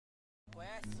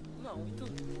conhece? Não, e tu?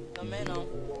 Também não.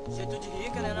 Jeito de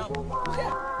rica, né não?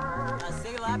 Ah,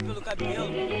 sei lá, pelo cabelo.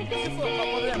 Se for, qual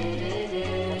o problema?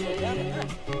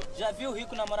 Já viu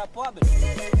rico namorar pobre?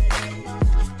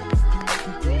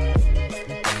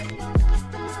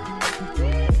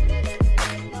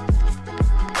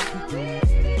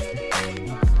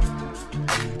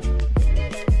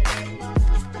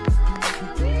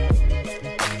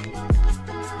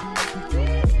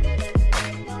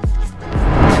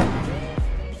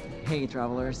 Hey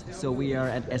travelers, so we are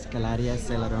at Escadaria,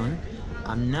 Selaron.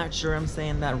 I'm not sure I'm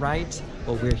saying that right,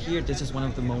 but we're here. This is one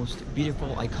of the most beautiful,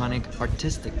 iconic,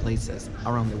 artistic places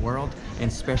around the world,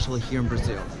 and especially here in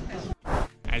Brazil.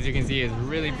 As you can see, it's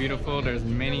really beautiful. There's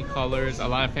many colors. A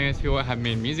lot of famous people have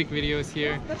made music videos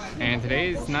here. And today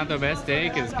is not the best day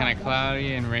because it's kind of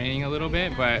cloudy and raining a little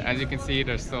bit, but as you can see,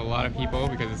 there's still a lot of people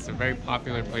because it's a very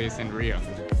popular place in Rio.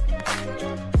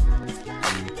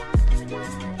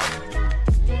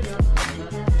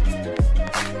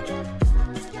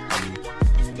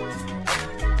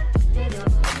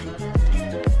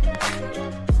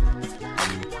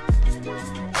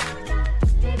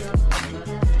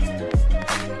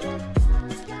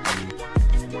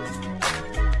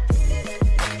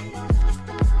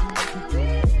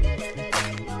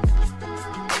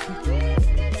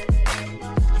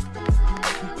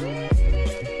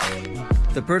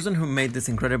 The person who made this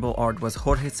incredible art was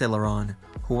Jorge Selaron,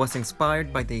 who was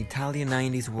inspired by the Italian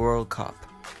 90s World Cup.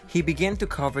 He began to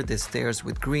cover the stairs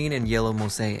with green and yellow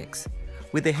mosaics,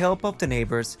 with the help of the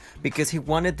neighbors, because he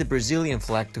wanted the Brazilian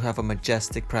flag to have a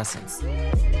majestic presence.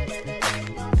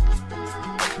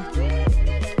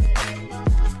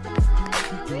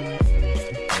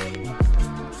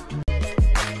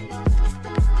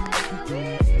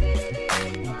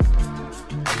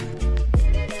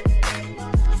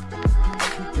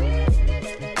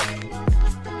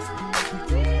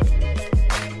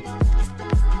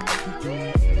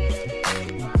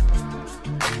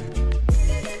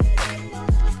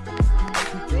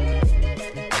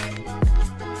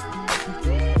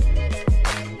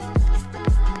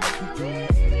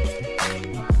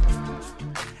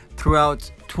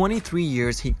 Throughout 23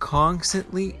 years, he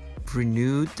constantly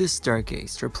renewed the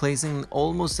staircase, replacing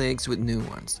old mosaics with new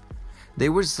ones. They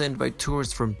were sent by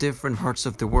tourists from different parts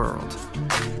of the world.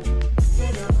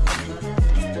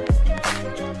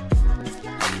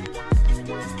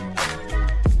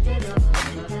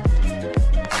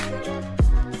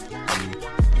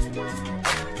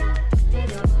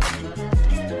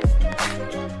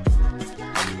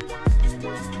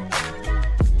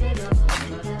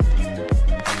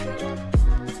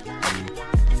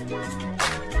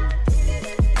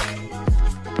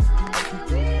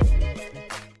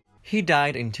 He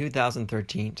died in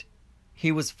 2013.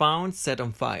 He was found set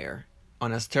on fire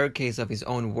on a staircase of his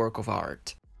own work of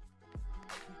art.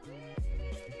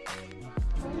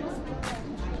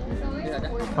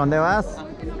 ¿Dónde vas?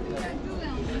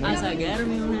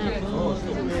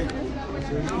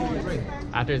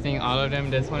 After seeing all of them,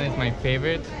 this one is my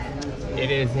favorite.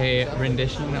 It is a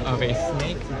rendition of a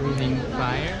snake breathing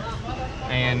fire,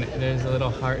 and there's a little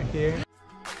heart here.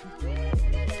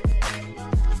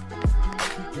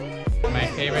 My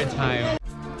favorite time